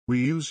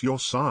We use your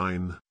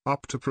sign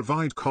up to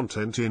provide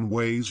content in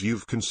ways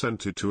you've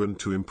consented to and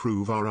to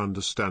improve our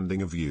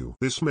understanding of you.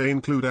 This may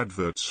include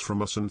adverts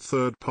from us and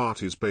third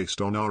parties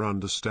based on our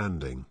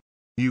understanding.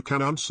 You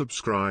can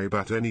unsubscribe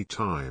at any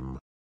time.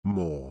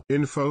 More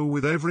info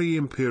with every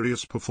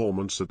imperious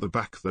performance at the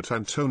back that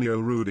Antonio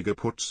Rudiger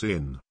puts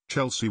in.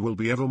 Chelsea will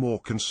be ever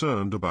more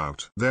concerned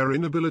about their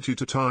inability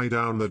to tie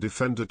down the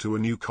defender to a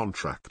new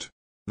contract.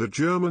 The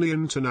Germany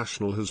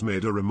international has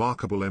made a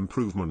remarkable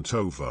improvement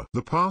over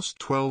the past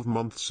 12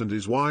 months and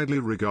is widely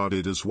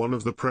regarded as one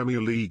of the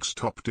Premier League's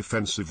top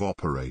defensive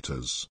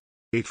operators.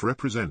 It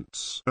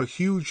represents a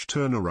huge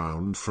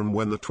turnaround from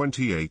when the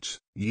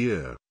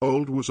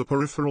 28-year-old was a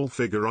peripheral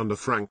figure under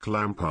Frank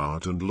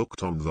Lampard and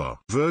looked on the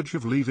verge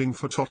of leaving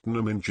for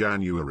Tottenham in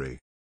January.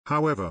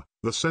 However,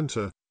 the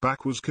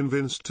centre-back was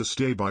convinced to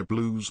stay by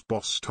Blues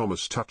boss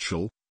Thomas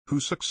Tuchel,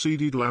 who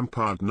succeeded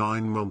Lampard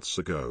 9 months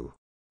ago.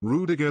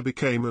 Rudiger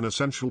became an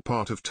essential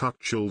part of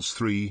Tuchel's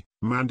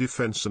three-man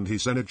defence, and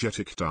his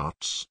energetic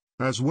darts,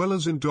 as well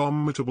as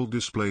indomitable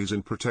displays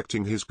in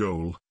protecting his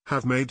goal,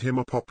 have made him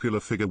a popular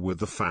figure with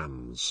the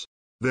fans.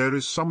 There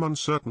is some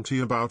uncertainty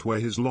about where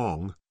his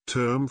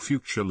long-term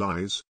future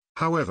lies,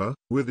 however,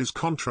 with his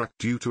contract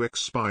due to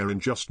expire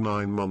in just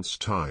 9 months'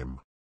 time.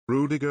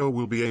 Rudiger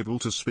will be able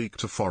to speak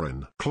to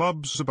foreign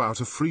clubs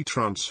about a free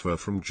transfer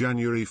from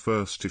January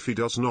 1 if he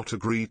does not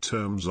agree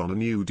terms on a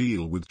new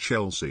deal with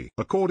Chelsea.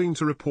 According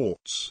to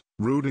reports,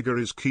 Rudiger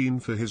is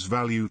keen for his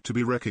value to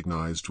be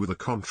recognised with a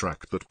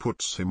contract that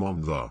puts him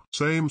on the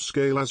same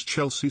scale as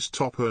Chelsea's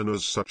top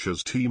earners such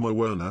as Timo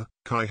Werner,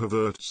 Kai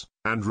Havertz,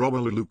 and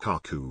Romelu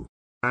Lukaku.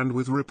 And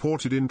with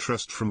reported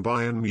interest from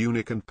Bayern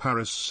Munich and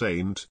Paris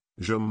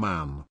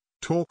Saint-Germain,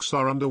 talks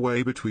are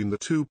underway between the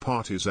two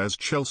parties as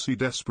Chelsea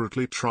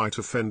desperately try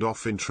to fend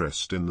off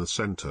interest in the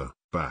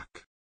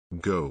centre-back.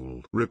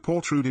 Goal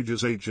report: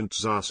 Rudiger's agent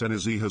Zar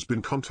Senesi has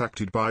been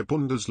contacted by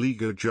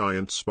Bundesliga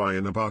giants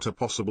Bayern about a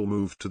possible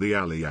move to the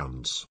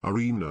Allianz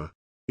Arena.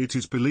 It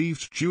is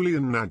believed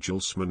Julian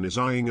Nagelsmann is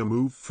eyeing a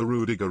move for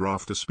Rudiger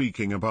after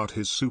speaking about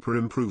his super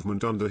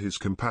improvement under his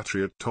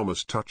compatriot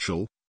Thomas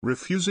Tuchel,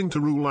 refusing to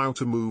rule out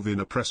a move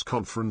in a press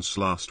conference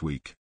last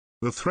week.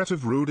 The threat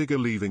of Rudiger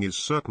leaving is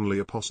certainly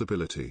a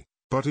possibility,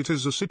 but it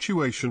is a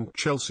situation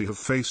Chelsea have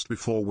faced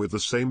before with the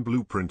same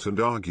blueprint and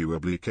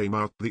arguably came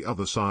out the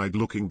other side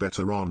looking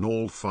better on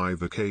all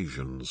 5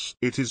 occasions.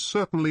 It is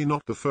certainly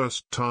not the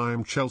first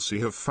time Chelsea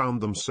have found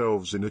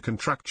themselves in a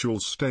contractual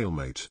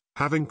stalemate,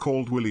 having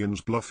called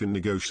Willian's bluff in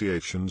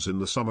negotiations in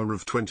the summer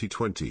of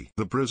 2020.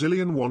 The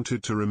Brazilian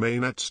wanted to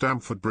remain at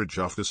Stamford Bridge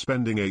after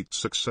spending 8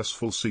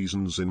 successful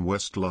seasons in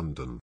West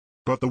London.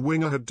 But the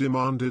winger had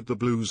demanded the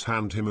Blues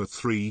hand him a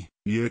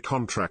 3-year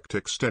contract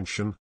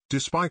extension,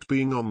 despite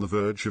being on the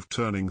verge of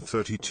turning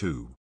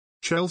 32.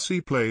 Chelsea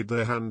played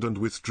their hand and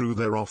withdrew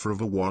their offer of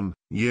a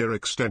 1-year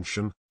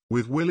extension,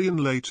 with Willian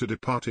later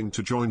departing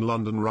to join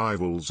London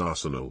rivals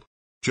Arsenal.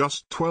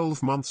 Just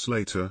 12 months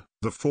later,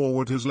 the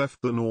forward has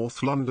left the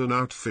North London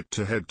outfit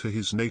to head to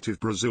his native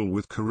Brazil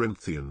with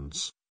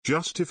Corinthians,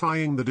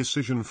 justifying the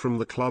decision from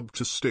the club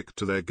to stick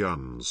to their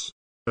guns.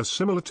 A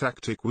similar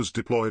tactic was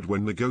deployed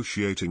when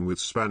negotiating with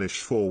Spanish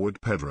forward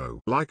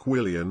Pedro. Like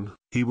Willian,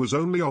 he was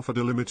only offered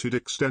a limited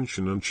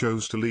extension and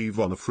chose to leave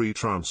on a free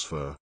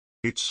transfer.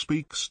 It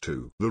speaks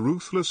to the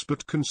ruthless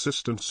but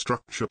consistent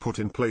structure put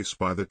in place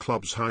by the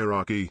club's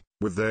hierarchy,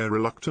 with their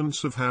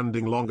reluctance of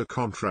handing longer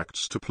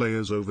contracts to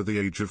players over the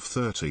age of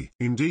 30.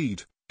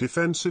 Indeed,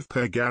 defensive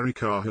pair Gary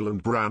Cahill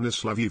and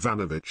Branislav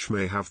Ivanovic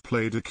may have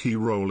played a key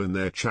role in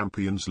their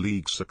Champions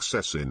League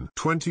success in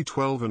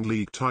 2012 and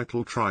league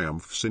title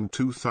triumphs in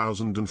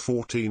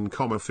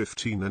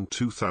 2014-15 and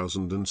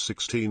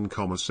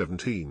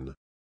 2016-17.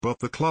 But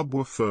the club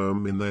were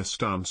firm in their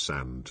stance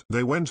and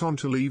they went on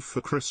to leave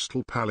for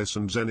Crystal Palace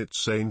and Zenit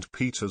St.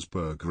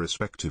 Petersburg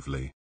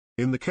respectively.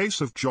 In the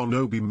case of John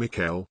Obi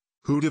Mikel,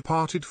 who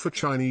departed for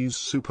Chinese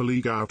Super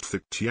League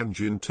outfit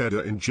Tianjin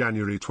Teda in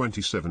January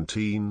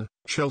 2017,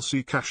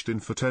 Chelsea cashed in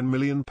for £10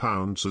 million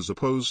as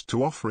opposed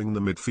to offering the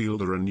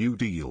midfielder a new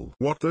deal.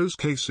 What those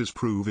cases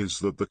prove is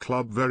that the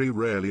club very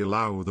rarely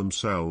allow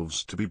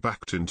themselves to be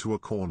backed into a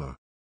corner.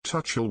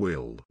 Tuchel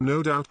will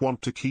no doubt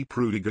want to keep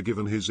Rudiger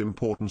given his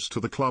importance to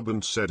the club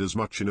and said as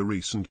much in a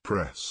recent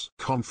press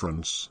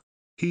conference.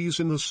 He's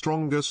in the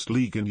strongest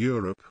league in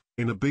Europe,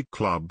 in a big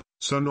club,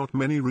 so not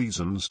many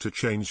reasons to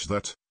change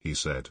that, he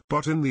said.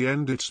 But in the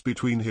end it's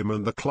between him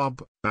and the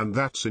club, and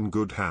that's in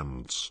good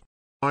hands.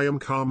 I am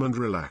calm and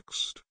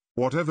relaxed.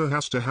 Whatever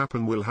has to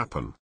happen will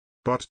happen.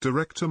 But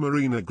director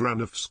Marina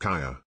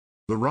Granovskaya,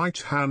 the right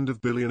hand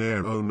of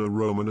billionaire owner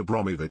Roman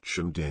Abramovich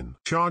and in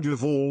charge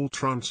of all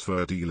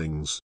transfer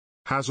dealings,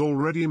 has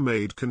already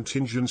made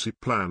contingency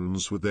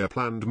plans with their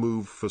planned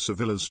move for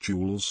Sevilla's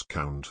Jules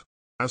Kounde.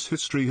 As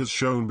history has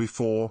shown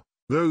before,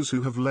 those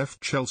who have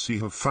left Chelsea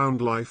have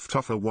found life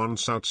tougher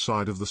once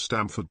outside of the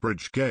Stamford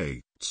Bridge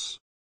gates.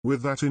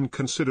 With that in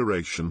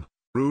consideration,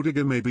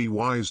 Rudiger may be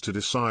wise to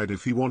decide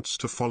if he wants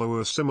to follow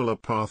a similar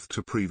path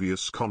to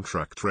previous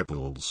contract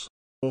rebels,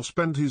 or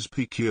spend his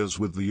peak years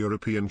with the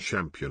European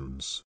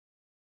champions.